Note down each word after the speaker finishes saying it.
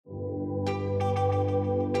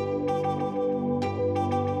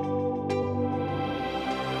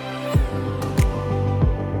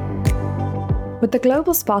With the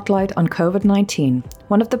global spotlight on COVID-19,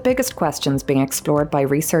 one of the biggest questions being explored by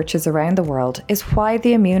researchers around the world is why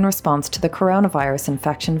the immune response to the coronavirus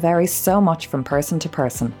infection varies so much from person to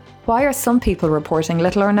person. Why are some people reporting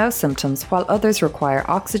little or no symptoms while others require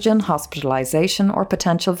oxygen, hospitalisation or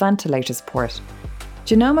potential ventilator support?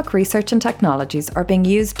 Genomic research and technologies are being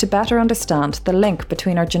used to better understand the link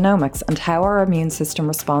between our genomics and how our immune system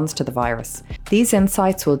responds to the virus. These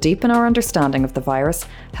insights will deepen our understanding of the virus,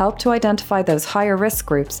 help to identify those higher risk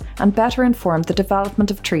groups, and better inform the development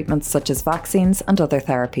of treatments such as vaccines and other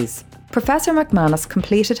therapies. Professor McManus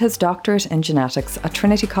completed his doctorate in genetics at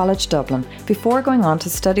Trinity College Dublin before going on to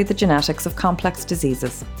study the genetics of complex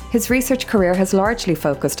diseases. His research career has largely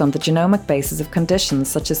focused on the genomic basis of conditions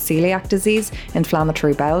such as celiac disease,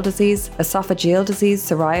 inflammatory bowel disease, esophageal disease,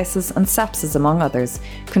 psoriasis and sepsis among others,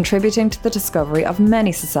 contributing to the discovery of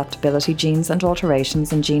many susceptibility genes and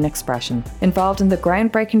alterations in gene expression. Involved in the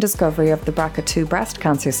groundbreaking discovery of the BRCA2 breast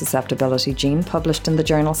cancer susceptibility gene published in the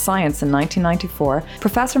journal Science in 1994,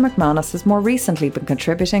 Professor McManus has more recently been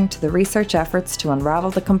contributing to the research efforts to unravel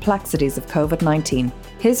the complexities of COVID-19.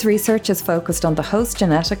 His research is focused on the host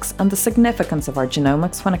genetics and the significance of our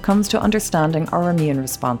genomics when it comes to understanding our immune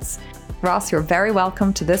response. Ross, you're very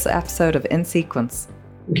welcome to this episode of In Sequence.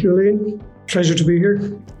 Thank you, Elaine. Pleasure to be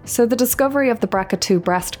here. So the discovery of the BRCA2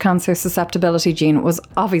 breast cancer susceptibility gene was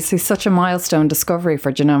obviously such a milestone discovery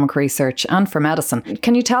for genomic research and for medicine.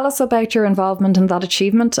 Can you tell us about your involvement in that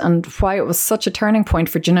achievement and why it was such a turning point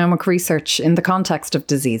for genomic research in the context of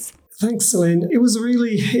disease? Thanks, Elaine. It was a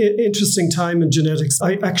really interesting time in genetics.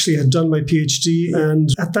 I actually had done my PhD, and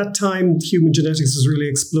at that time, human genetics was really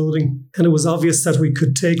exploding. And it was obvious that we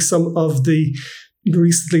could take some of the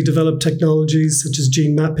recently developed technologies such as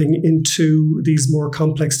gene mapping into these more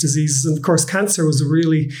complex diseases. And of course, cancer was a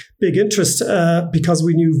really big interest because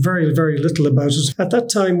we knew very, very little about it. At that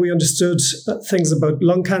time, we understood things about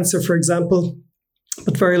lung cancer, for example,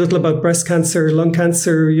 but very little about breast cancer. Lung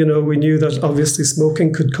cancer, we knew that obviously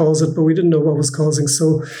smoking could cause it, but we didn't know what was causing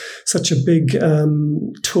such a big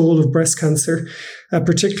toll of breast cancer,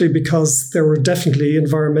 particularly because there were definitely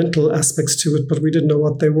environmental aspects to it, but we didn't know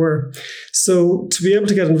what they were. So to be able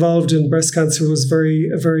to get involved in breast cancer was very,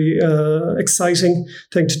 very exciting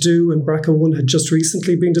thing to do. And BRCA1 had just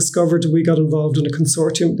recently been discovered, and we got involved in a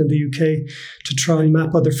consortium in the UK to try and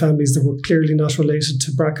map other families that were clearly not related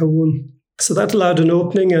to BRCA1. So that allowed an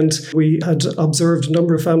opening, and we had observed a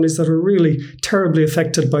number of families that were really terribly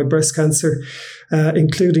affected by breast cancer,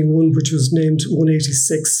 including one which was named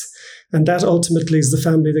 186. And that ultimately is the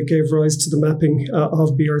family that gave rise to the mapping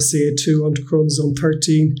of BRCA2 onto chromosome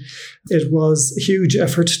 13. It was a huge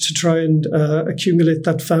effort to try and accumulate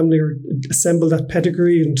that family or assemble that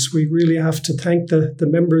pedigree, and we really have to thank the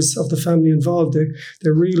members of the family involved. They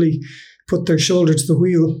really put their shoulder to the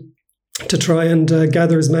wheel to try and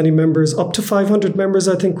gather as many members. Up to 500 members,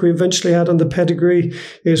 I think we eventually had on the pedigree.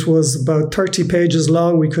 It was about 30 pages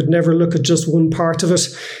long. We could never look at just one part of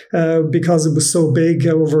it because it was so big,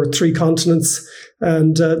 over 3 continents.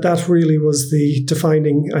 And that really was the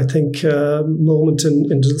defining, I think, moment in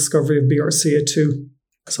the discovery of BRCA2.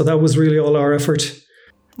 So that was really all our effort.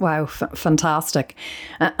 Wow, fantastic.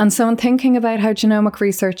 And so in thinking about how genomic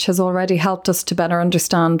research has already helped us to better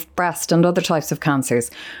understand breast and other types of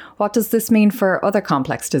cancers, what does this mean for other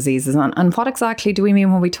complex diseases? And what exactly do we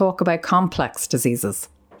mean when we talk about complex diseases?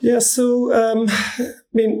 Yeah, so,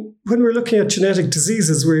 when we're looking at genetic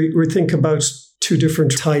diseases, we think about 2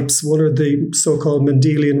 different types. One are the so-called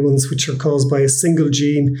Mendelian ones, which are caused by a single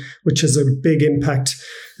gene, which has a big impact.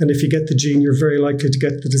 And if you get the gene, you're very likely to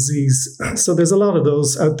get the disease. So there's a lot of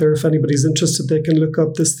those out there. If anybody's interested, they can look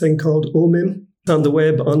up this thing called OMIM on the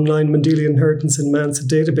web, Online Mendelian Inheritance in Man. It's a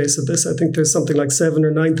database of this. I think there's something like 7,000 or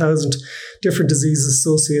 9,000 different diseases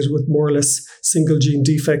associated with more or less single gene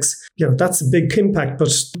defects. That's a big impact,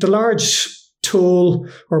 but the large toll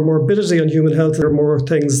or morbidity on human health are more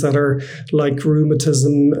things that are like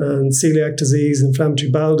rheumatism and celiac disease, inflammatory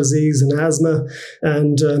bowel disease and asthma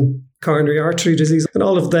and coronary artery disease. And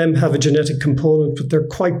all of them have a genetic component, but they're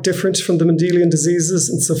quite different from the Mendelian diseases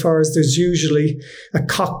insofar as there's usually a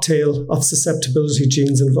cocktail of susceptibility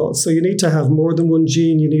genes involved. So you need to have more than one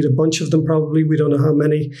gene. You need a bunch of them probably. We don't know how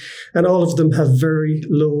many. And all of them have very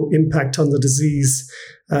low impact on the disease.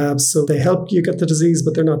 So they help you get the disease,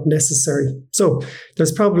 but they're not necessary. So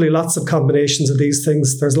there's probably lots of combinations of these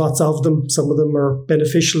things. There's lots of them. Some of them are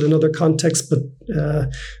beneficial in other contexts, but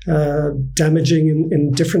damaging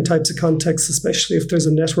in different types of contexts, especially if there's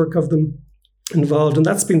a network of them involved. And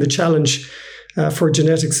that's been the challenge for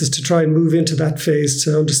genetics, is to try and move into that phase,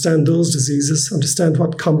 to understand those diseases, understand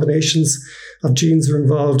what combinations of genes are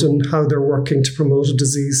involved and how they're working to promote a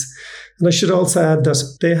disease. And I should also add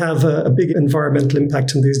that they have a big environmental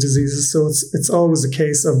impact on these diseases. So it's always a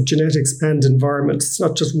case of genetics and environment. It's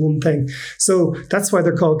not just one thing. So that's why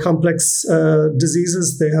they're called complex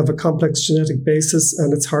diseases. They have a complex genetic basis,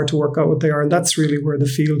 and it's hard to work out what they are. And that's really where the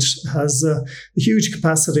field has a huge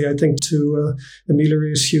capacity, I think, to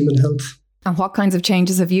ameliorate human health. And what kinds of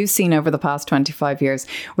changes have you seen over the past 25 years?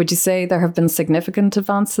 Would you say there have been significant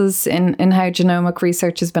advances in how genomic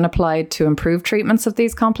research has been applied to improve treatments of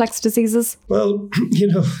these complex diseases? Well,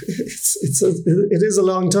 it is a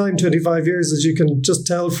long time, 25 years, as you can just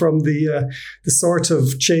tell from the sort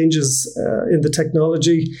of changes in the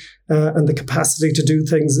technology. And the capacity to do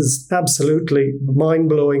things is absolutely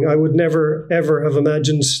mind-blowing. I would never, ever have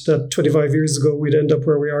imagined that 25 years ago we'd end up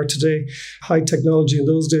where we are today. High technology in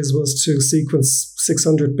those days was to sequence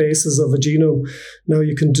 600 bases of a genome. Now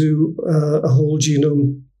you can do a whole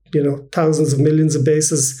genome, thousands of millions of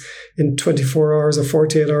bases in 24 hours or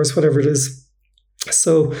 48 hours, whatever it is.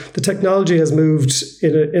 So the technology has moved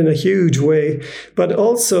in a huge way, but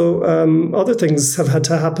also other things have had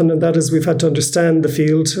to happen, and that is we've had to understand the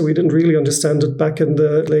field. We didn't really understand it back in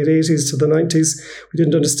the late 80s to the 90s. We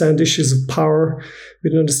didn't understand issues of power.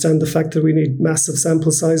 We didn't understand the fact that we need massive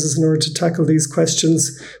sample sizes in order to tackle these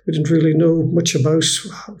questions. We didn't really know much about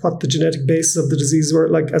what the genetic basis of the disease were.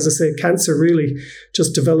 Like, as I say, cancer really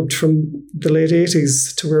just developed from the late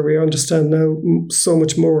 80s to where we understand now so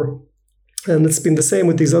much more. And it's been the same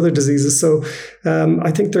with these other diseases. So I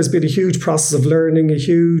think there's been a huge process of learning, a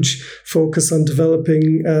huge focus on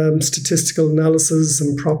developing statistical analysis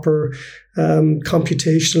and proper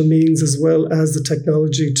computational means, as well as the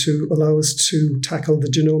technology to allow us to tackle the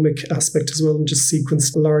genomic aspect as well and just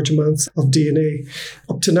sequence large amounts of DNA.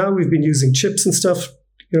 Up to now, we've been using chips and stuff.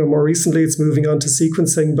 More recently, it's moving on to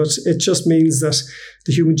sequencing, but it just means that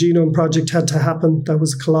the Human Genome Project had to happen. That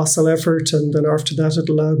was a colossal effort. And then after that, it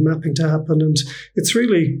allowed mapping to happen. And it's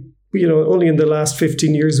really, only in the last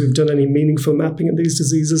 15 years we've done any meaningful mapping in these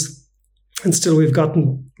diseases. And still, we've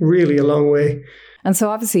gotten really a long way. And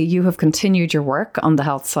so obviously you have continued your work on the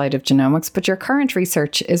health side of genomics, but your current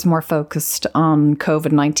research is more focused on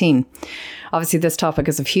COVID-19. Obviously, this topic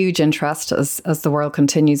is of huge interest as the world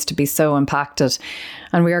continues to be so impacted.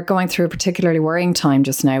 And we are going through a particularly worrying time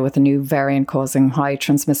just now with a new variant causing high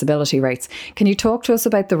transmissibility rates. Can you talk to us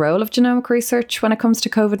about the role of genomic research when it comes to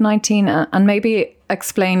COVID-19 and maybe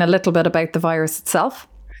explain a little bit about the virus itself?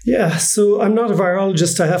 Yeah, so I'm not a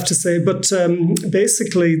virologist, I have to say, but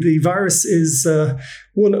basically the virus is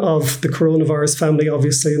one of the coronavirus family,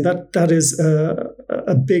 obviously, and that is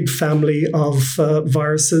a big family of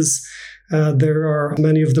viruses. There are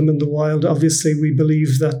many of them in the wild. Obviously, we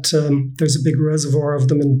believe that there's a big reservoir of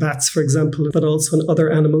them in bats, for example, but also in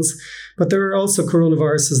other animals. But there are also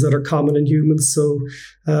coronaviruses that are common in humans, so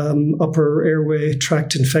upper airway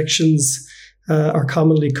tract infections are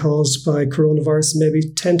commonly caused by coronavirus. Maybe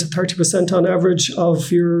 10 to 30% on average of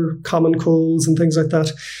your common colds and things like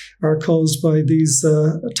that are caused by these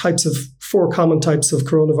four common types of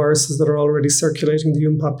coronaviruses that are already circulating in the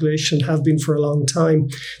human population, have been for a long time.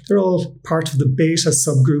 They're all part of the beta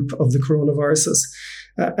subgroup of the coronaviruses,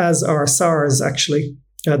 as are SARS, actually,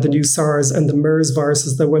 the new SARS and the MERS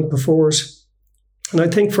viruses that went before it. And I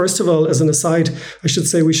think, first of all, as an aside, I should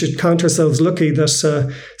say we should count ourselves lucky that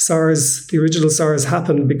SARS, the original SARS,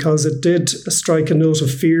 happened, because it did strike a note of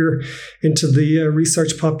fear into the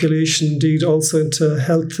research population, indeed also into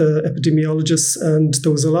health epidemiologists. And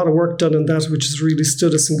there was a lot of work done on that, which has really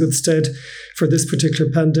stood us in good stead for this particular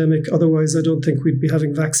pandemic. Otherwise, I don't think we'd be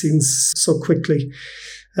having vaccines so quickly.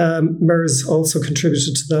 MERS also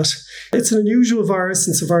contributed to that. It's an unusual virus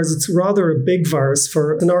insofar as it's rather a big virus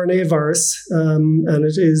for an RNA virus, and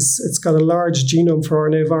it's got a large genome for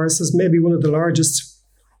RNA viruses, maybe one of the largest.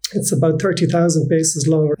 It's about 30,000 bases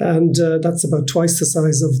long, and that's about twice the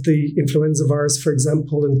size of the influenza virus, for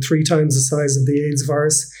example, and 3 times the size of the AIDS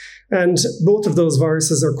virus. And both of those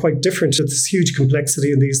viruses are quite different. There's huge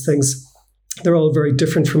complexity in these things. They're all very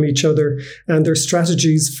different from each other, and their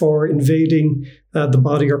strategies for invading the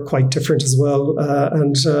body are quite different as well.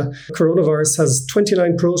 And coronavirus has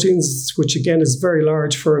 29 proteins, which again is very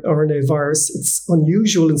large for an RNA virus. It's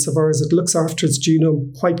unusual insofar as it looks after its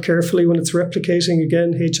genome quite carefully when it's replicating.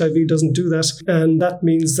 Again, HIV doesn't do that. And that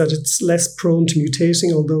means that it's less prone to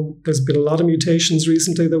mutating, although there's been a lot of mutations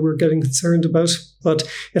recently that we're getting concerned about. But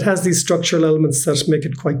it has these structural elements that make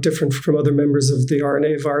it quite different from other members of the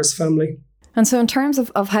RNA virus family. And so in terms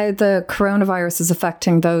of how the coronavirus is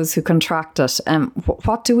affecting those who contract it,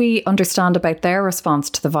 what do we understand about their response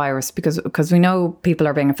to the virus? Because we know people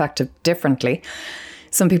are being affected differently.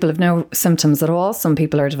 Some people have no symptoms at all. Some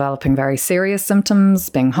people are developing very serious symptoms,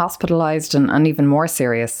 being hospitalised and even more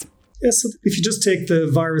serious. Yeah, so if you just take the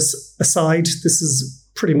virus aside, this is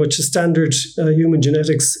pretty much a standard human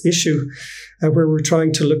genetics issue where we're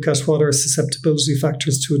trying to look at what are susceptibility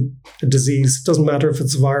factors to a disease. It doesn't matter if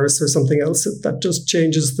it's a virus or something else. That just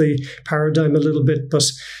changes the paradigm a little bit. But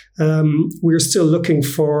we're still looking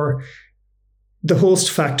for the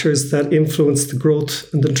host factors that influence the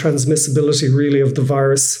growth and the transmissibility really of the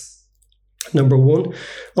virus, number one.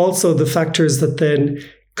 Also, the factors that then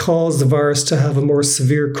cause the virus to have a more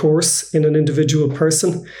severe course in an individual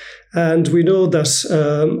person. And we know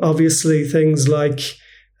that obviously things like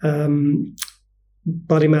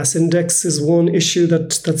body mass index is one issue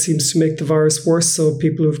that seems to make the virus worse. So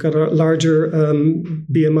people who've got a larger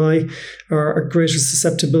BMI are a greater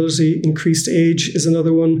susceptibility. Increased age is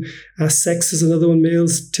another one. Sex is another one.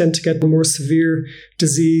 Males tend to get more severe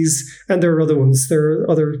disease. And there are other ones. There are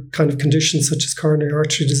other kind of conditions such as coronary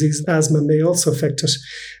artery disease. Asthma may also affect it.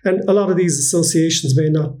 And a lot of these associations may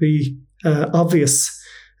not be obvious.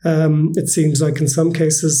 It seems like in some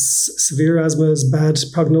cases, severe asthma is bad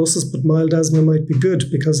prognosis, but mild asthma might be good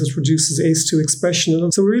because it reduces ACE2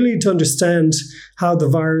 expression. So we really need to understand how the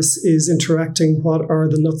virus is interacting, what are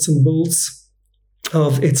the nuts and bolts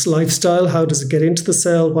of its lifestyle, how does it get into the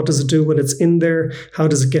cell, what does it do when it's in there, how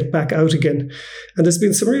does it get back out again. And there's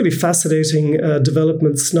been some really fascinating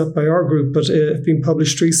developments, not by our group, but have been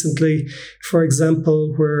published recently, for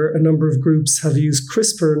example, where a number of groups have used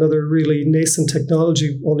CRISPR, another really nascent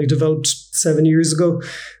technology only developed 7 years ago,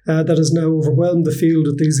 that has now overwhelmed the field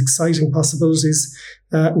with these exciting possibilities.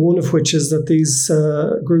 One of which is that these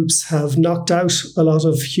groups have knocked out a lot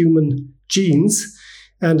of human genes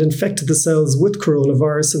and infected the cells with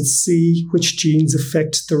coronavirus and see which genes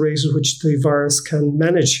affect the rate at which the virus can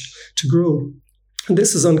manage to grow. And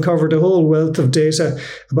this has uncovered a whole wealth of data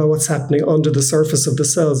about what's happening under the surface of the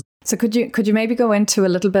cells. So could you maybe go into a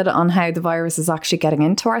little bit on how the virus is actually getting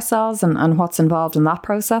into our cells and what's involved in that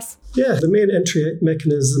process? Yeah, the main entry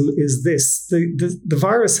mechanism is this. The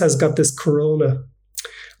virus has got this corona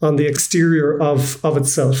on the exterior of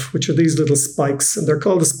itself, which are these little spikes, and they're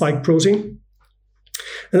called a spike protein.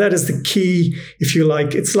 And that is the key, if you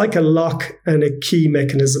like. It's like a lock and a key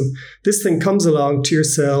mechanism. This thing comes along to your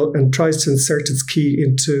cell and tries to insert its key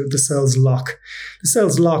into the cell's lock. The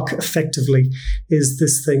cell's lock, effectively, is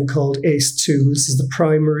this thing called ACE2. This is the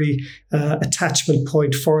primary attachment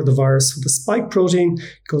point for the virus. So the spike protein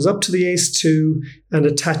goes up to the ACE2 and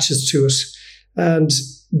attaches to it. And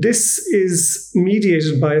this is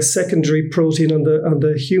mediated by a secondary protein on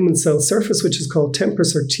the human cell surface, which is called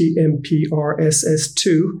TMPRSS or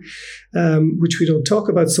TMPRSS2, which we don't talk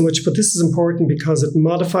about so much. But this is important because it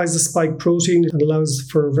modifies the spike protein and allows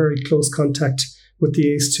for very close contact with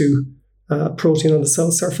the ACE2 protein on the cell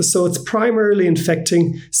surface. So it's primarily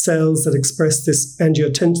infecting cells that express this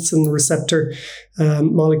angiotensin receptor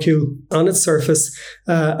molecule on its surface.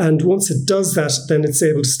 And once it does that, then it's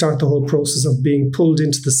able to start the whole process of being pulled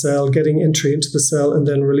into the cell, getting entry into the cell, and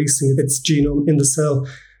then releasing its genome in the cell.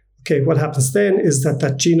 Okay, what happens then is that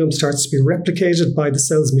genome starts to be replicated by the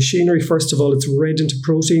cell's machinery. First of all, it's read into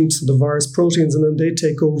proteins, so the virus proteins, and then they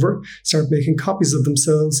take over, start making copies of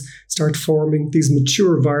themselves, start forming these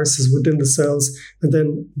mature viruses within the cells, and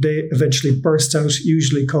then they eventually burst out,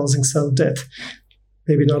 usually causing cell death.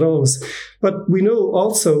 Maybe not always. But we know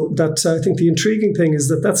also that I think the intriguing thing is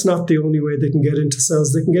that that's not the only way they can get into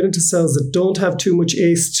cells. They can get into cells that don't have too much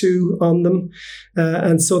ACE2 on them.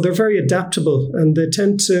 And so they're very adaptable and they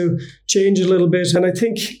tend to change a little bit. And I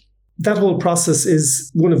think that whole process is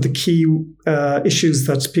one of the key issues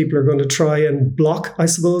that people are going to try and block, I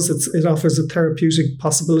suppose. It offers a therapeutic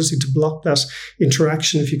possibility to block that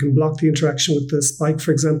interaction. If you can block the interaction with the spike,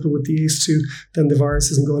 for example, with the ACE2, then the virus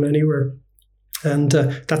isn't going anywhere. And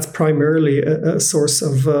that's primarily a source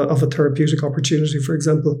of a therapeutic opportunity, for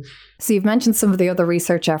example. So you've mentioned some of the other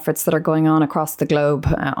research efforts that are going on across the globe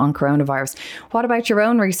on coronavirus. What about your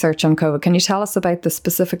own research on COVID? Can you tell us about the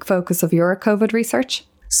specific focus of your COVID research?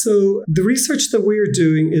 So the research that we're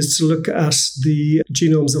doing is to look at the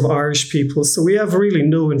genomes of Irish people. So we have really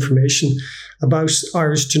no information about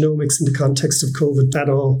Irish genomics in the context of COVID at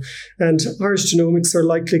all. And Irish genomics are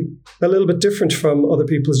likely a little bit different from other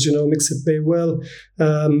people's genomics. It may well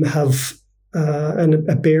have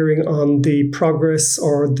a bearing on the progress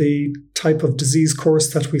or the type of disease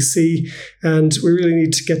course that we see. And we really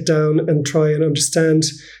need to get down and try and understand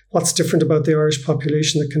what's different about the Irish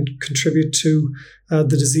population that can contribute to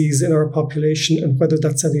the disease in our population and whether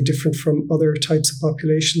that's any different from other types of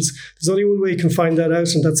populations. There's only one way you can find that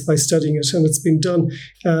out, and that's by studying it. And it's been done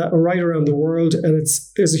right around the world, and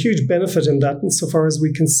there's a huge benefit in that. And so far as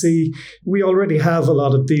we can see, we already have a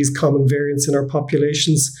lot of these common variants in our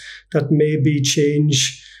populations that maybe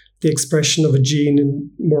change the expression of a gene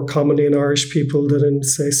more commonly in Irish people than in,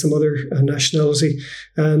 say, some other nationality.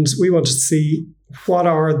 And we wanted to see what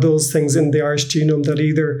are those things in the Irish genome that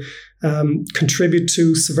either contribute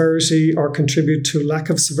to severity or contribute to lack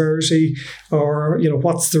of severity, or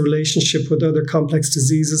what's the relationship with other complex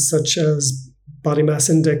diseases such as body mass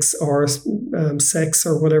index or sex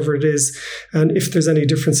or whatever it is, and if there's any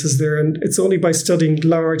differences there. And it's only by studying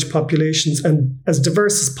large populations and as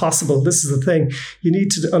diverse as possible. This is the thing. You need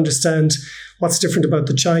to understand what's different about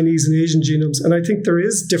the Chinese and Asian genomes. And I think there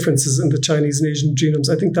is differences in the Chinese and Asian genomes.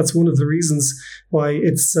 I think that's one of the reasons why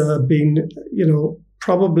it's been,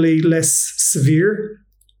 probably less severe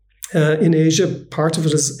in Asia. Part of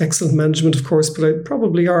it is excellent management, of course, but it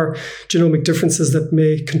probably are genomic differences that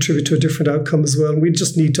may contribute to a different outcome as well. And we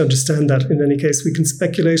just need to understand that. In any case, we can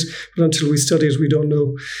speculate, but until we study it, we don't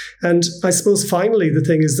know. And I suppose finally, the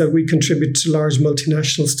thing is that we contribute to large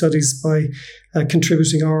multinational studies by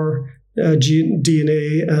contributing our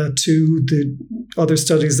DNA to the other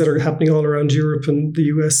studies that are happening all around Europe and the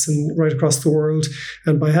US and right across the world.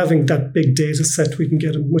 And by having that big data set, we can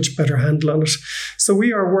get a much better handle on it. So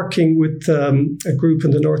we are working with a group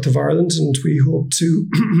in the north of Ireland, and we hope to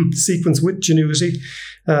sequence with Genuity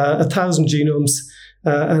 1,000 genomes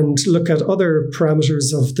and look at other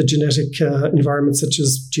parameters of the genetic environment, such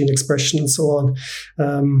as gene expression and so on,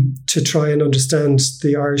 to try and understand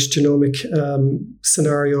the Irish genomic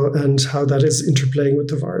scenario and how that is interplaying with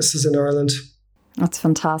the viruses in Ireland. That's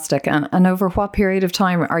fantastic. And over what period of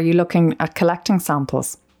time are you looking at collecting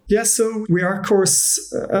samples? Yes, so we are, of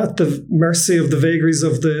course, at the mercy of the vagaries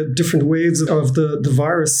of the different waves of the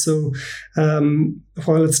virus. So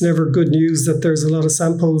while it's never good news that there's a lot of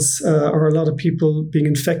samples or a lot of people being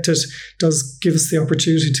infected, does give us the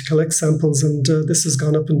opportunity to collect samples. And this has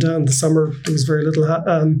gone up and down. The summer, there was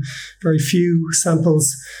very few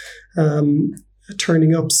samples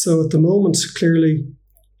turning up. So at the moment, clearly,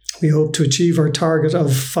 we hope to achieve our target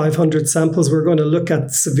of 500 samples. We're going to look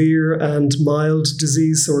at severe and mild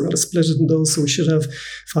disease, so we're going to split it in those. So we should have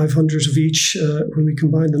 500 of each when we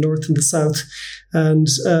combine the north and the south. And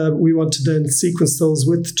we want to then sequence those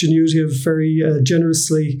with Genuity. Have very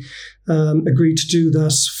generously agreed to do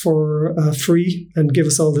that for free and give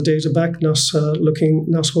us all the data back, not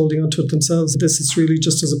holding onto it themselves. This is really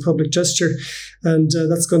just as a public gesture, and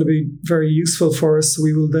that's going to be very useful for us.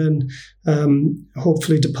 We will then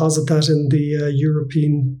hopefully deposit that in the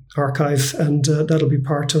European archive, and that'll be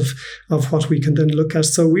part of what we can then look at.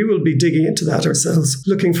 So we will be digging into that ourselves,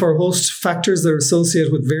 looking for host factors that are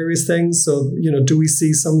associated with various things. So, do we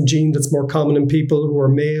see some gene that's more common in people who are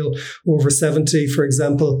male over 70, for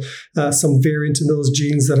example, some variant in those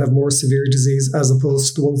genes that have more severe disease as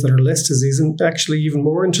opposed to the ones that are less disease. And actually, even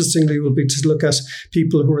more interestingly, will be to look at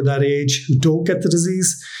people who are that age who don't get the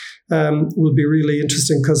disease. Will be really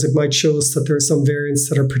interesting because it might show us that there are some variants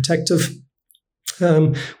that are protective.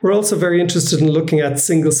 We're also very interested in looking at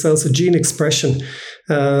single cells of gene expression,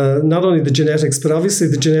 not only the genetics, but obviously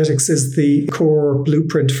the genetics is the core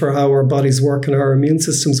blueprint for how our bodies work and our immune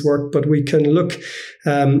systems work. But we can look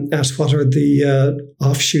at what are the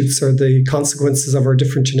offshoots or the consequences of our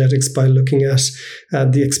different genetics by looking at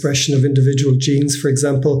the expression of individual genes, for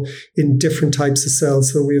example, in different types of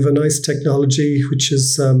cells. So we have a nice technology, which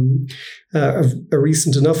is a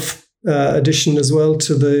recent enough addition as well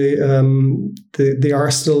to the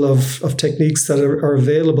arsenal of techniques that are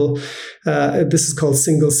available. This is called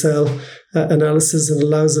single cell analysis, and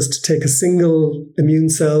allows us to take a single immune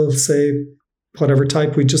cell, say whatever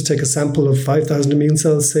type. We just take a sample of 5,000 immune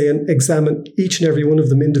cells, say, and examine each and every one of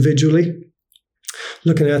them individually,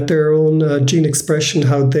 looking at their own gene expression,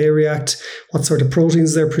 how they react, what sort of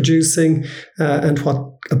proteins they're producing, and what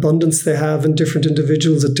abundance they have in different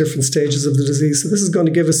individuals at different stages of the disease. So this is going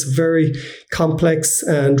to give us a very complex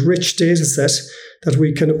and rich data set that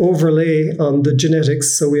we can overlay on the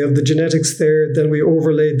genetics. So we have the genetics there, then we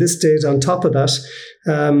overlay this data on top of that,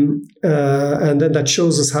 and then that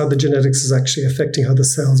shows us how the genetics is actually affecting how the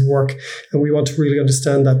cells work. And we want to really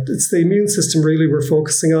understand that. It's the immune system really we're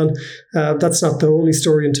focusing on. That's not the only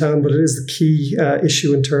story in town, but it is the key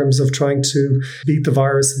issue in terms of trying to beat the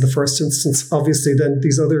virus in the first instance. Obviously, then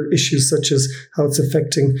these other issues such as how it's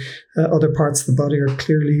affecting other parts of the body are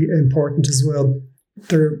clearly important as well.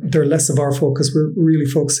 They're less of our focus. We're really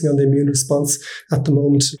focusing on the immune response at the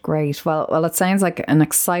moment. Great. Well, it sounds like an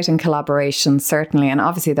exciting collaboration, certainly. And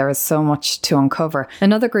obviously there is so much to uncover.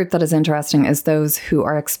 Another group that is interesting is those who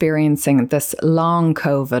are experiencing this long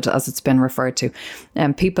COVID, as it's been referred to,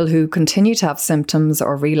 and people who continue to have symptoms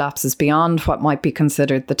or relapses beyond what might be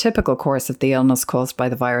considered the typical course of the illness caused by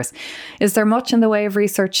the virus. Is there much in the way of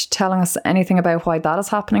research telling us anything about why that is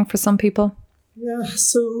happening for some people? Yeah.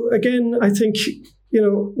 So again, I think,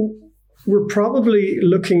 we're probably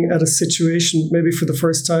looking at a situation, maybe for the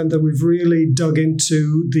first time, that we've really dug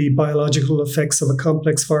into the biological effects of a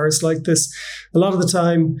complex virus like this. A lot of the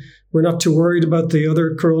time, we're not too worried about the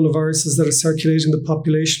other coronaviruses that are circulating in the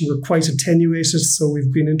population. We're quite attenuated, so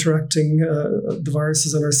we've been interacting the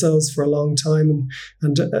viruses and ourselves for a long time,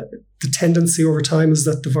 and the tendency over time is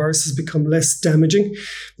that the viruses become less damaging.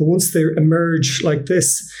 But once they emerge like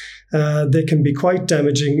this, they can be quite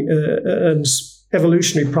damaging, and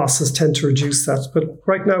evolutionary process tend to reduce that. But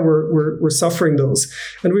right now we're suffering those,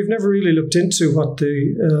 and we've never really looked into what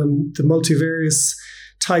the multivarious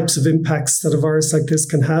types of impacts that a virus like this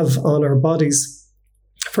can have on our bodies.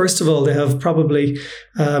 First of all, they have probably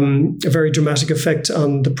a very dramatic effect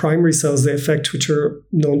on the primary cells they affect, which are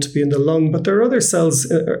known to be in the lung. But there are other cells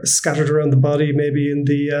scattered around the body, maybe in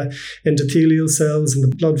the endothelial cells and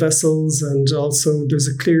the blood vessels. And also there's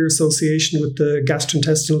a clear association with the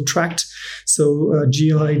gastrointestinal tract. So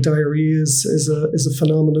GI diarrhea is a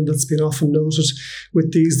phenomenon that's been often noted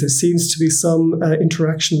with these. There seems to be some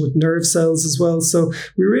interaction with nerve cells as well. So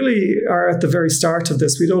we really are at the very start of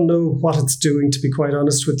this. We don't know what it's doing, to be quite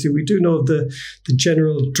honest with you. We do know the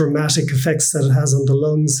general dramatic effects that it has on the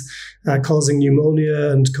lungs, causing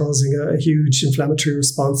pneumonia and causing a huge inflammatory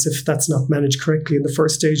response if that's not managed correctly. In the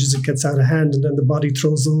first stages, it gets out of hand, and then the body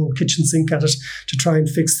throws the whole kitchen sink at it to try and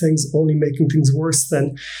fix things, only making things worse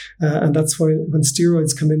then. And that's why when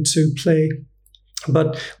steroids come into play.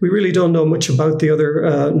 But we really don't know much about the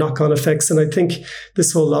other knock-on effects. And I think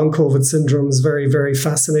this whole long COVID syndrome is very, very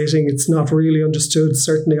fascinating. It's not really understood.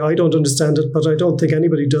 Certainly I don't understand it, but I don't think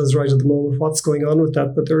anybody does right at the moment what's going on with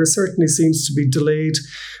that. But there certainly seems to be delayed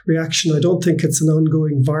reaction. I don't think it's an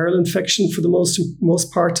ongoing viral infection for the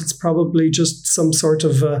most part. It's probably just some sort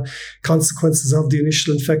of consequences of the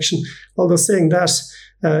initial infection. Although saying that,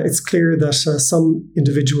 it's clear that some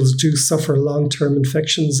individuals do suffer long-term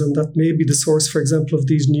infections, and that may be the source, for example, of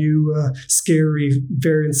these new scary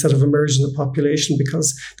variants that have emerged in the population,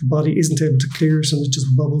 because the body isn't able to clear it and it just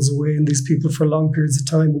bubbles away in these people for long periods of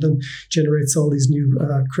time, and then generates all these new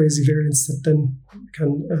crazy variants that then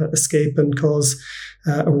can escape and cause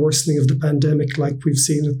a worsening of the pandemic, like we've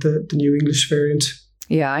seen with the new English variant.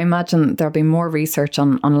 Yeah, I imagine there'll be more research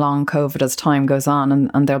on long COVID as time goes on,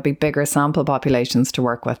 and there'll be bigger sample populations to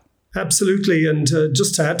work with. Absolutely. And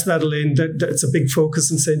just to add to that, Elaine, it's a big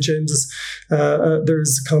focus in St. James's.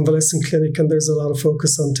 There's a convalescent clinic, and there's a lot of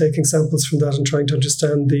focus on taking samples from that and trying to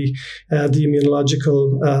understand the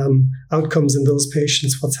immunological outcomes in those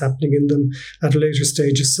patients, what's happening in them at later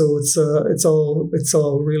stages. So it's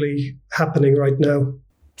all really happening right now.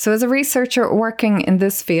 So as a researcher working in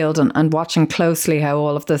this field and watching closely how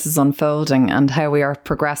all of this is unfolding and how we are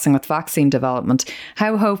progressing with vaccine development,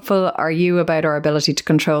 how hopeful are you about our ability to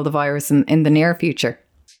control the virus in the near future?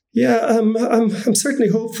 Yeah, I'm certainly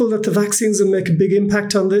hopeful that the vaccines will make a big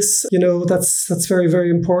impact on this. That's very, very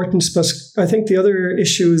important. But I think the other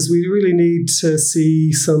issue is we really need to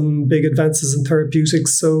see some big advances in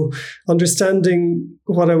therapeutics. So understanding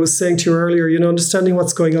what I was saying to you earlier, understanding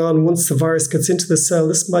what's going on once the virus gets into the cell,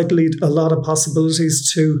 this might lead a lot of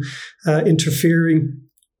possibilities to interfering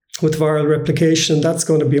with viral replication. That's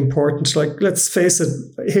going to be important. Like, let's face it,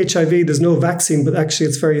 HIV, there's no vaccine, but actually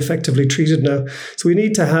it's very effectively treated now. So we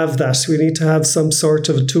need to have that. We need to have some sort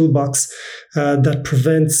of a toolbox that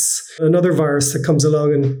prevents another virus that comes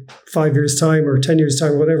along in 5 years' time or 10 years'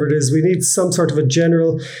 time, or whatever it is. We need some sort of a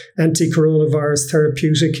general anti-coronavirus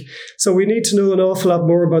therapeutic. So we need to know an awful lot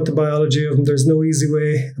more about the biology of them. There's no easy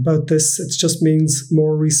way about this. It just means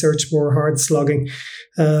more research, more hard slogging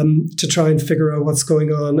to try and figure out what's going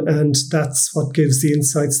on. And that's what gives the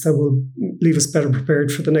insights that will leave us better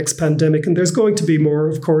prepared for the next pandemic. And there's going to be more,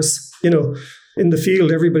 of course, in the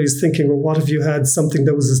field, everybody's thinking, well, what if you had something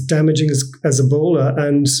that was as damaging as Ebola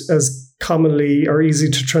and as commonly or easy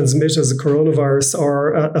to transmit as a coronavirus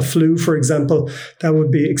or a flu, for example? That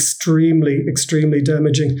would be extremely, extremely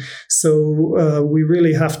damaging. So we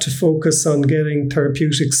really have to focus on getting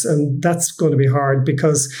therapeutics, and that's going to be hard,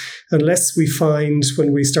 because unless we find,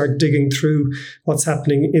 when we start digging through what's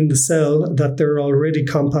happening in the cell, that there are already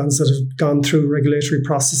compounds that have gone through regulatory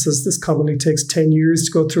processes. This commonly takes 10 years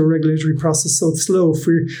to go through a regulatory process, so it's slow. If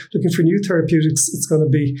we're looking for new therapeutics, it's going to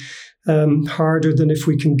be harder than if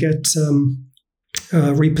we can get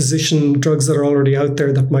reposition drugs that are already out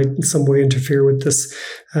there that might in some way interfere with this.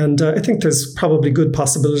 And I think there's probably good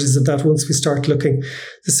possibilities of that once we start looking.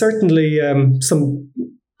 There's certainly some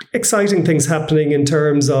exciting things happening in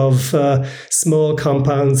terms of small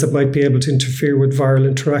compounds that might be able to interfere with viral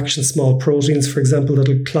interaction, small proteins, for example,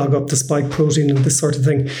 that'll clog up the spike protein and this sort of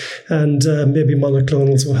thing. And maybe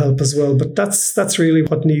monoclonals will help as well. But that's really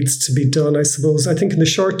what needs to be done, I suppose. I think in the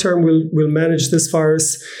short term, we'll manage this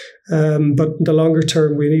virus. But in the longer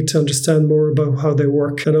term, we need to understand more about how they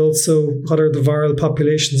work and also what are the viral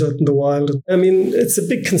populations out in the wild. I mean, it's a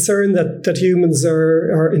big concern that humans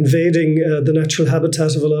are invading the natural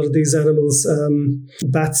habitat of a lot of these animals.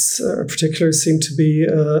 Bats in particular seem to be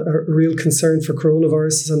a real concern for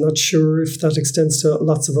coronaviruses. I'm not sure if that extends to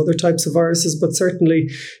lots of other types of viruses, but certainly,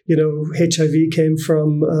 HIV came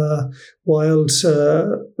from wild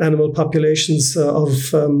animal populations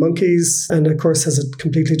of monkeys, and of course has a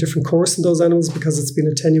completely different course in those animals because it's been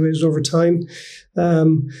attenuated over time.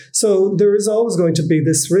 So there is always going to be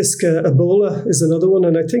this risk. Ebola is another one,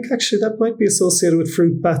 and I think actually that might be associated with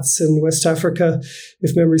fruit bats in West Africa,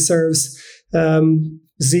 if memory serves.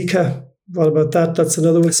 Zika. What about that? That's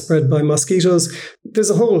another one spread by mosquitoes. There's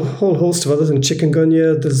a whole host of other things.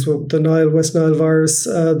 Chikungunya, there's the West Nile virus.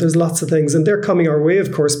 There's lots of things. And they're coming our way,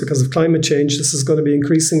 of course, because of climate change. This is going to be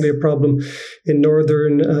increasingly a problem in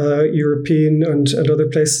northern European and other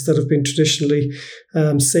places that have been traditionally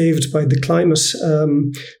saved by the climate,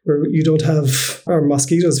 where you don't have our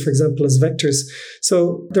mosquitoes, for example, as vectors.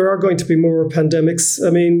 So there are going to be more pandemics. I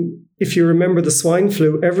mean, if you remember the swine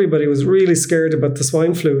flu, everybody was really scared about the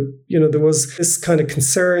swine flu. There was this kind of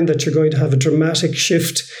concern that you're going to have a dramatic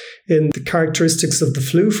shift in the characteristics of the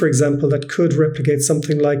flu, for example, that could replicate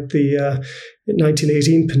something like the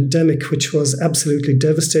 1918 pandemic, which was absolutely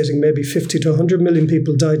devastating. Maybe 50 to 100 million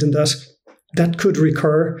people died in that. That could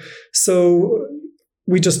recur. So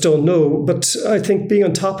we just don't know. But I think being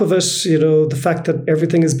on top of it, the fact that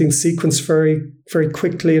everything is being sequenced very, very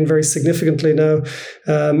quickly and very significantly now,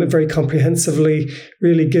 very comprehensively,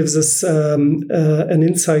 really gives us an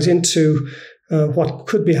insight into what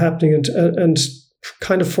could be happening and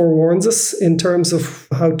kind of forewarns us in terms of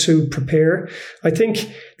how to prepare. I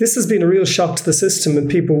think this has been a real shock to the system, and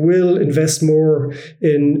people will invest more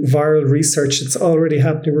in viral research. It's already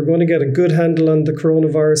happening. We're going to get a good handle on the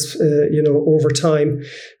coronavirus, over time,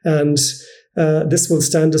 and this will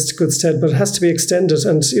stand us to good stead, but it has to be extended.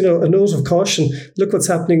 And, a note of caution, look what's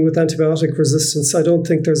happening with antibiotic resistance. I don't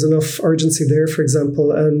think there's enough urgency there, for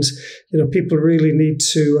example. And, people really need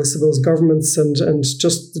to, I suppose, governments and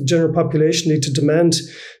just the general population need to demand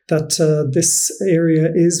that this area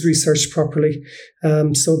is researched properly,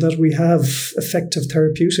 so that we have effective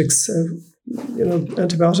therapeutics.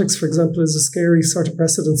 Antibiotics, for example, is a scary sort of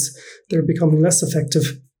precedence. They're becoming less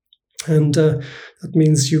effective. And that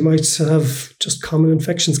means you might have just common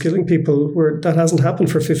infections killing people where that hasn't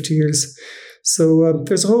happened for 50 years. So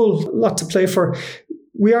there's a whole lot to play for.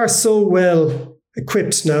 We are so well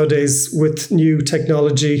equipped nowadays with new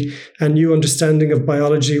technology and new understanding of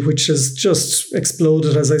biology, which has just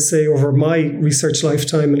exploded, as I say, over my research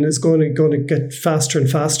lifetime, and is going to get faster and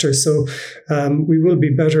faster. So we will be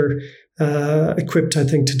better equipped, I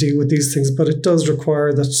think, to deal with these things, but it does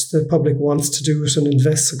require that the public wants to do it and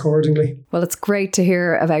invests accordingly. Well, it's great to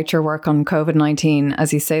hear about your work on COVID-19.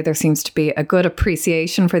 As you say, there seems to be a good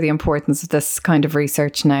appreciation for the importance of this kind of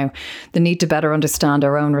research now. The need to better understand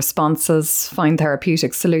our own responses, find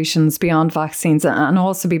therapeutic solutions beyond vaccines, and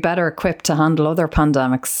also be better equipped to handle other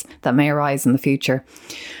pandemics that may arise in the future.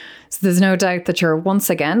 So there's no doubt that you're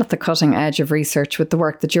once again at the cutting edge of research with the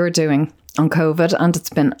work that you're doing on COVID, and it's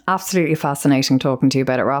been absolutely fascinating talking to you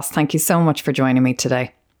about it, Ross. Thank you so much for joining me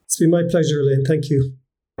today. It's been my pleasure, Elaine. Thank you.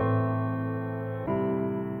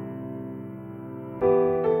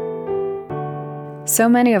 So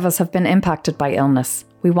many of us have been impacted by illness.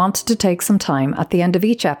 We wanted to take some time at the end of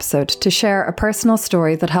each episode to share a personal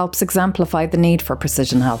story that helps exemplify the need for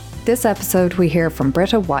precision health. This episode, we hear from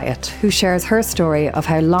Britta Wyatt, who shares her story of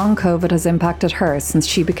how long COVID has impacted her since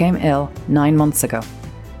she became ill 9 months ago.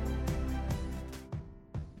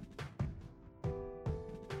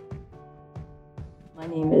 My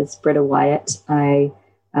name is Britta Wyatt. I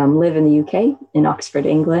live in the UK, in Oxford,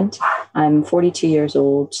 England. I'm 42 years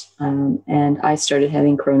old, and I started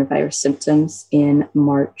having coronavirus symptoms in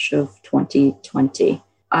March of 2020.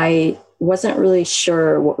 I wasn't really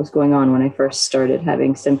sure what was going on when I first started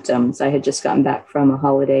having symptoms. I had just gotten back from a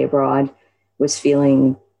holiday abroad, was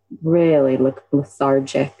feeling really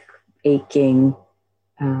lethargic, aching,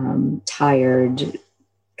 tired,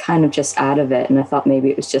 kind of just out of it. And I thought maybe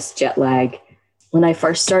it was just jet lag. When I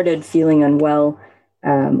first started feeling unwell,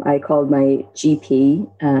 I called my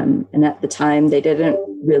GP, and at the time they didn't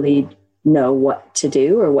really know what to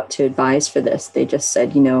do or what to advise for this. They just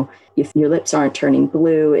said, if your lips aren't turning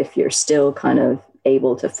blue, if you're still kind of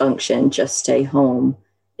able to function, just stay home.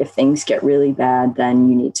 If things get really bad, then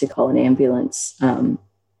you need to call an ambulance.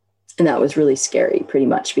 And that was really scary, pretty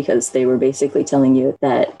much, because they were basically telling you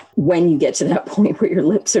that when you get to that point where your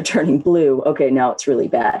lips are turning blue, okay, now it's really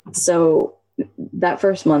bad. So that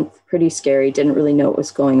first month, pretty scary, didn't really know what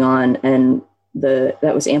was going on. And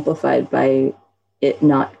that was amplified by it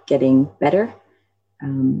not getting better.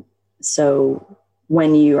 So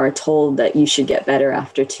when you are told that you should get better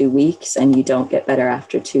after 2 weeks and you don't get better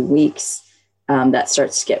after 2 weeks, that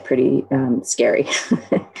starts to get pretty scary.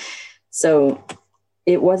 So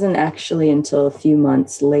it wasn't actually until a few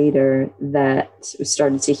months later that we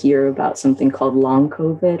started to hear about something called long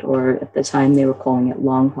COVID, or at the time they were calling it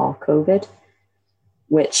long haul COVID,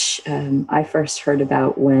 which I first heard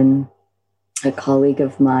about when a colleague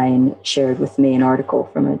of mine shared with me an article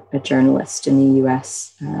from a journalist in the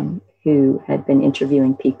US who had been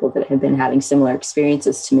interviewing people that had been having similar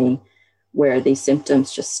experiences to me, where these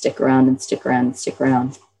symptoms just stick around and stick around and stick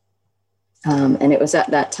around. And it was at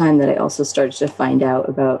that time that I also started to find out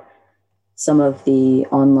about some of the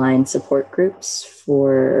online support groups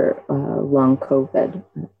for long COVID,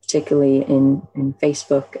 particularly in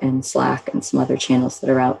Facebook and Slack and some other channels that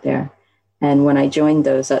are out there. And when I joined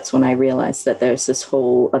those, that's when I realized that there's this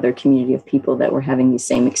whole other community of people that were having these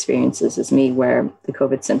same experiences as me, where the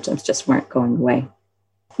COVID symptoms just weren't going away.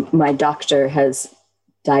 My doctor has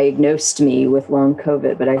diagnosed me with long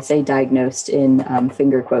COVID, but I say diagnosed in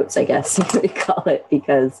finger quotes, I guess we call it,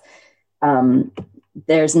 because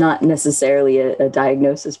there's not necessarily a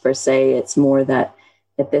diagnosis per se. It's more that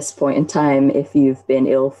at this point in time, if you've been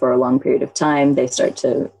ill for a long period of time, they start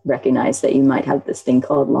to recognize that you might have this thing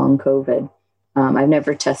called long COVID. I've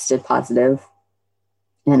never tested positive,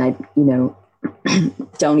 and I,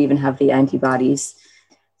 don't even have the antibodies.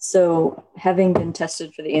 So having been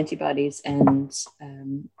tested for the antibodies and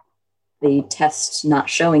the test not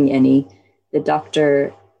showing any, the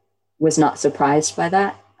doctor was not surprised by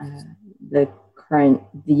that. The current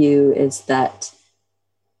view is that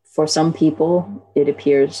for some people, it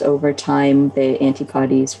appears over time the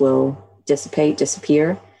antibodies will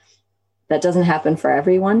disappear. That doesn't happen for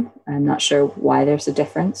everyone. I'm not sure why there's a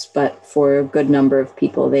difference, but for a good number of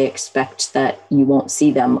people, they expect that you won't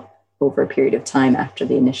see them over a period of time after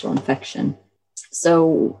the initial infection.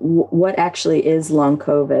 So what actually is long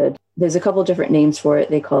COVID? There's a couple different names for it.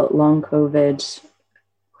 They call it long COVID,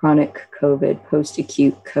 chronic COVID,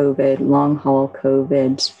 post-acute COVID, long haul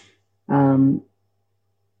COVID.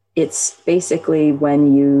 It's basically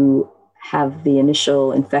when you have the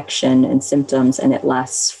initial infection and symptoms and it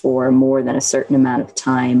lasts for more than a certain amount of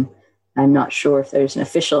time. I'm not sure if there's an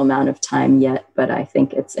official amount of time yet, but I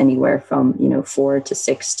think it's anywhere from 4 to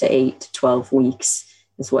 6 to 8 to 12 weeks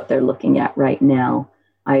is what they're looking at right now.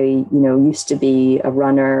 I used to be a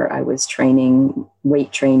runner. I was training,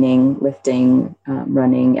 weight training, lifting,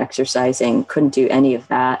 running, exercising, couldn't do any of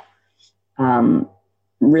that.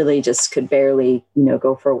 Really just could barely,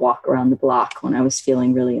 go for a walk around the block when I was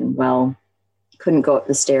feeling really unwell. Couldn't go up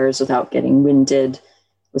the stairs without getting winded.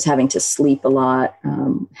 Was having to sleep a lot,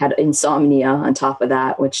 had insomnia on top of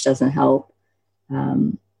that, which doesn't help.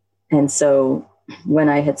 And so when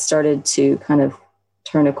I had started to kind of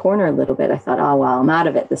turn a corner a little bit, I thought, oh, well, I'm out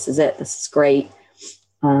of it. This is it. This is great.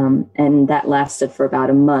 And that lasted for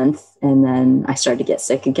about a month. And then I started to get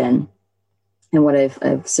sick again. And what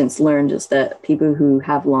I've since learned is that people who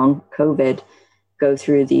have long COVID go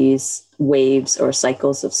through these waves or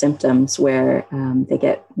cycles of symptoms where they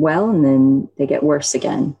get well and then they get worse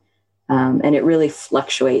again. And it really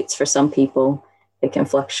fluctuates. For some people, it can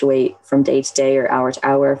fluctuate from day to day or hour to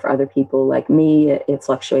hour. For other people like me, it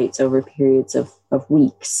fluctuates over periods of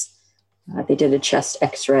weeks. They did a chest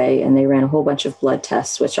x-ray and they ran a whole bunch of blood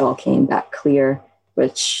tests, which all came back clear,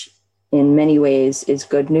 which in many ways is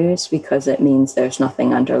good news because it means there's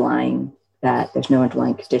nothing underlying that, there's no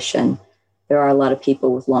underlying condition. There are a lot of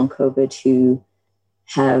people with long COVID who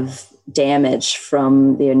have damage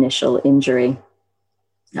from the initial injury.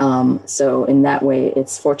 So in that way,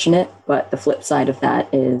 it's fortunate. But the flip side of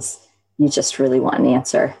that is you just really want an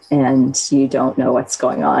answer and you don't know what's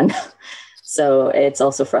going on. So it's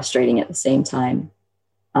also frustrating at the same time.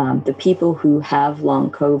 The people who have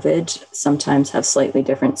long COVID sometimes have slightly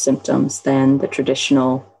different symptoms than the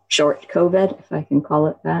traditional short COVID, if I can call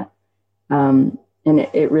it that. And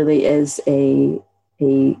it really is a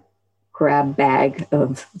grab bag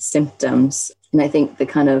of symptoms. And I think the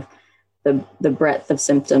kind of the breadth of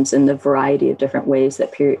symptoms and the variety of different ways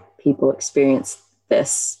that people experience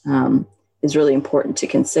this is really important to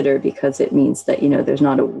consider, because it means that, there's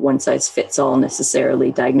not a one size fits all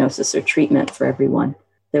necessarily diagnosis or treatment for everyone.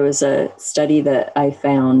 There was a study that I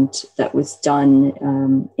found that was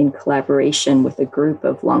done in collaboration with a group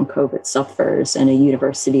of long COVID sufferers and a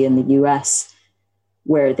university in the US,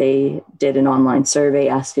 where they did an online survey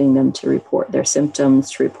asking them to report their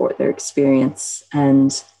symptoms, to report their experience.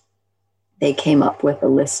 And they came up with a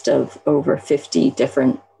list of over 50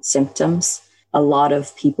 different symptoms. A lot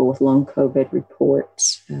of people with long COVID report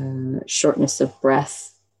shortness of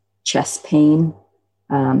breath, chest pain,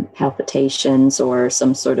 palpitations, or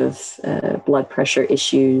some sort of blood pressure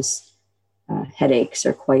issues. Headaches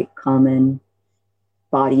are quite common.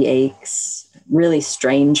 Body aches, really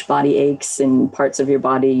strange body aches in parts of your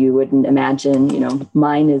body you wouldn't imagine.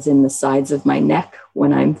 Mine is in the sides of my neck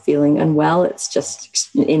when I'm feeling unwell. It's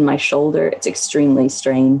just in my shoulder. It's extremely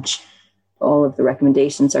strange. All of the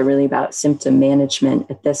recommendations are really about symptom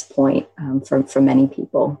management at this point for many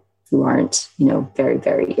people who aren't, very,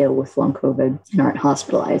 very ill with long COVID and aren't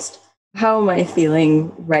hospitalized. How am I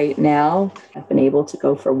feeling right now? I've been able to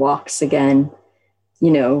go for walks again.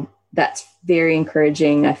 That's very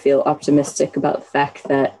encouraging. I feel optimistic about the fact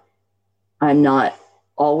that I'm not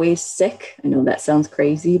always sick. I know that sounds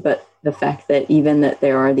crazy, but the fact that even that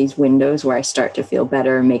there are these windows where I start to feel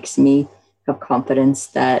better makes me have confidence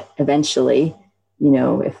that eventually,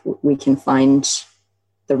 if we can find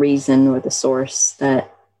the reason or the source,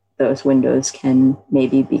 that those windows can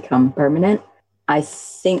maybe become permanent. I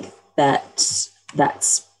think that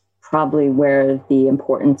that's probably where the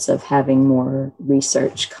importance of having more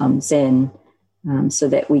research comes in, so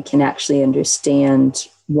that we can actually understand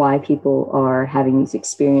why people are having these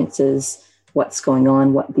experiences, what's going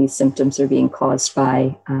on, what these symptoms are being caused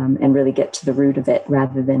by, and really get to the root of it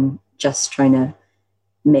rather than just trying to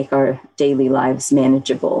make our daily lives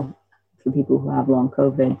manageable for people who have long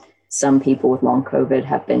COVID. Some people with long COVID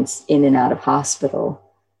have been in and out of hospital.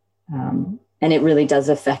 And it really does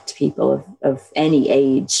affect people of any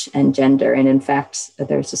age and gender. And in fact,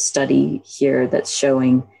 there's a study here that's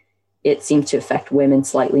showing it seems to affect women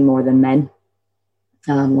slightly more than men.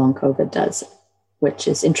 Long COVID does, which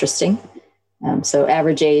is interesting. So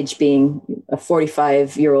average age being a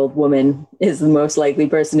 45-year-old woman is the most likely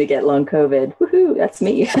person to get long COVID. Woohoo, that's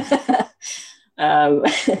me.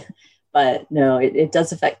 But no, it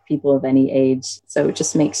does affect people of any age. So it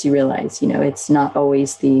just makes you realize, it's not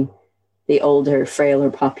always the older, frailer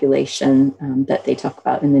population that they talk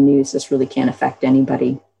about in the news. This really can't affect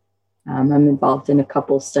anybody. I'm involved in a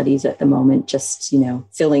couple studies at the moment, just,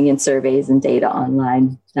 filling in surveys and data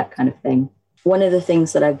online, that kind of thing. One of the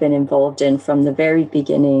things that I've been involved in from the very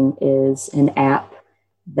beginning is an app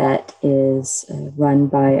that is run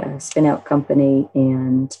by a spin-out company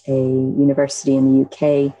and a university in the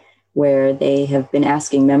UK, where they have been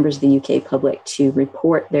asking members of the UK public to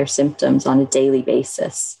report their symptoms on a daily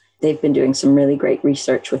basis. They've been doing some really great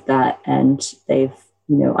research with that, and they've,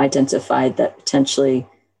 identified that potentially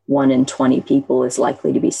 1 in 20 people is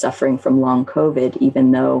likely to be suffering from long COVID,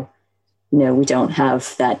 even though, we don't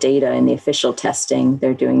have that data in the official testing.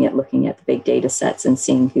 They're doing it looking at the big data sets and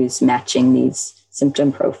seeing who's matching these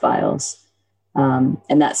symptom profiles.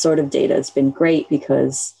 And that sort of data has been great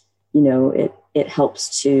because, it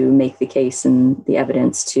helps to make the case and the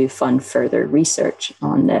evidence to fund further research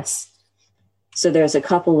on this. So there's a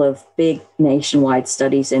couple of big nationwide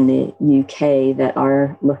studies in the UK that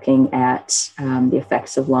are looking at the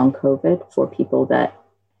effects of long COVID for people that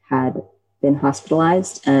had been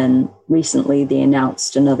hospitalized. And recently they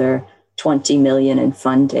announced another 20 million in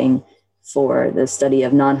funding for the study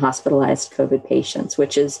of non-hospitalized COVID patients,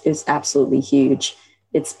 which is absolutely huge.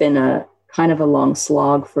 It's been a kind of a long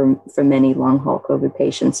slog for many long-haul COVID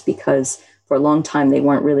patients because for a long time they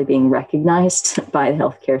weren't really being recognized by the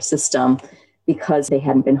healthcare system because they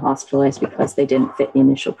hadn't been hospitalized, because they didn't fit the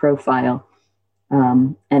initial profile.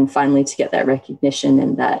 And finally, to get that recognition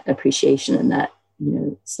and that appreciation and that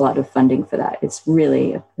slot of funding for that, it's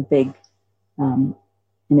really a big, an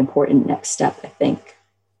important next step, I think.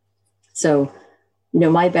 So,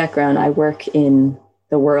 my background, I work in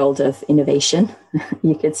the world of innovation,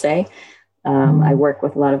 you could say. I work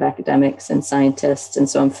with a lot of academics and scientists, and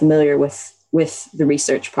so I'm familiar with the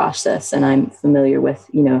research process, and I'm familiar with,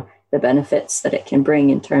 the benefits that it can bring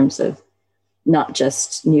in terms of not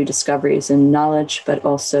just new discoveries and knowledge, but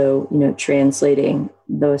also, translating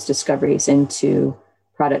those discoveries into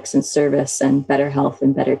products and service and better health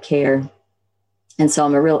and better care. And so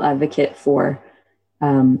I'm a real advocate for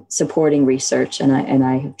supporting research, and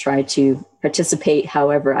I have tried to participate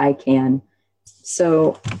however I can.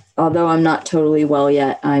 So although I'm not totally well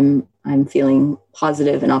yet, I'm feeling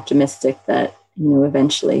positive and optimistic that,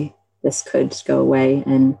 eventually this could go away.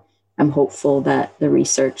 And I'm hopeful that the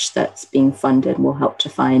research that's being funded will help to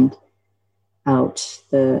find out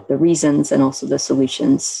the reasons and also the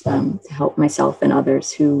solutions to help myself and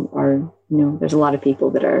others who are, there's a lot of people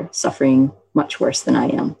that are suffering much worse than I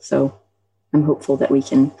am. So I'm hopeful that we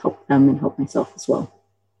can help them and help myself as well.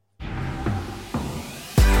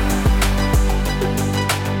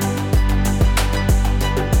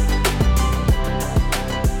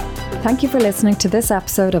 Thank you for listening to this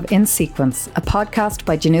episode of In Sequence, a podcast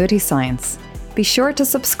by Genuity Science. Be sure to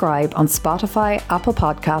subscribe on Spotify, Apple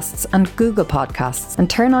Podcasts, and Google Podcasts, and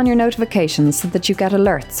turn on your notifications so that you get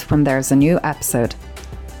alerts when there's a new episode.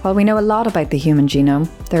 While we know a lot about the human genome,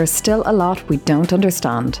 there is still a lot we don't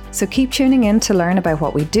understand. So keep tuning in to learn about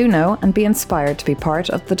what we do know and be inspired to be part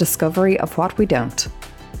of the discovery of what we don't.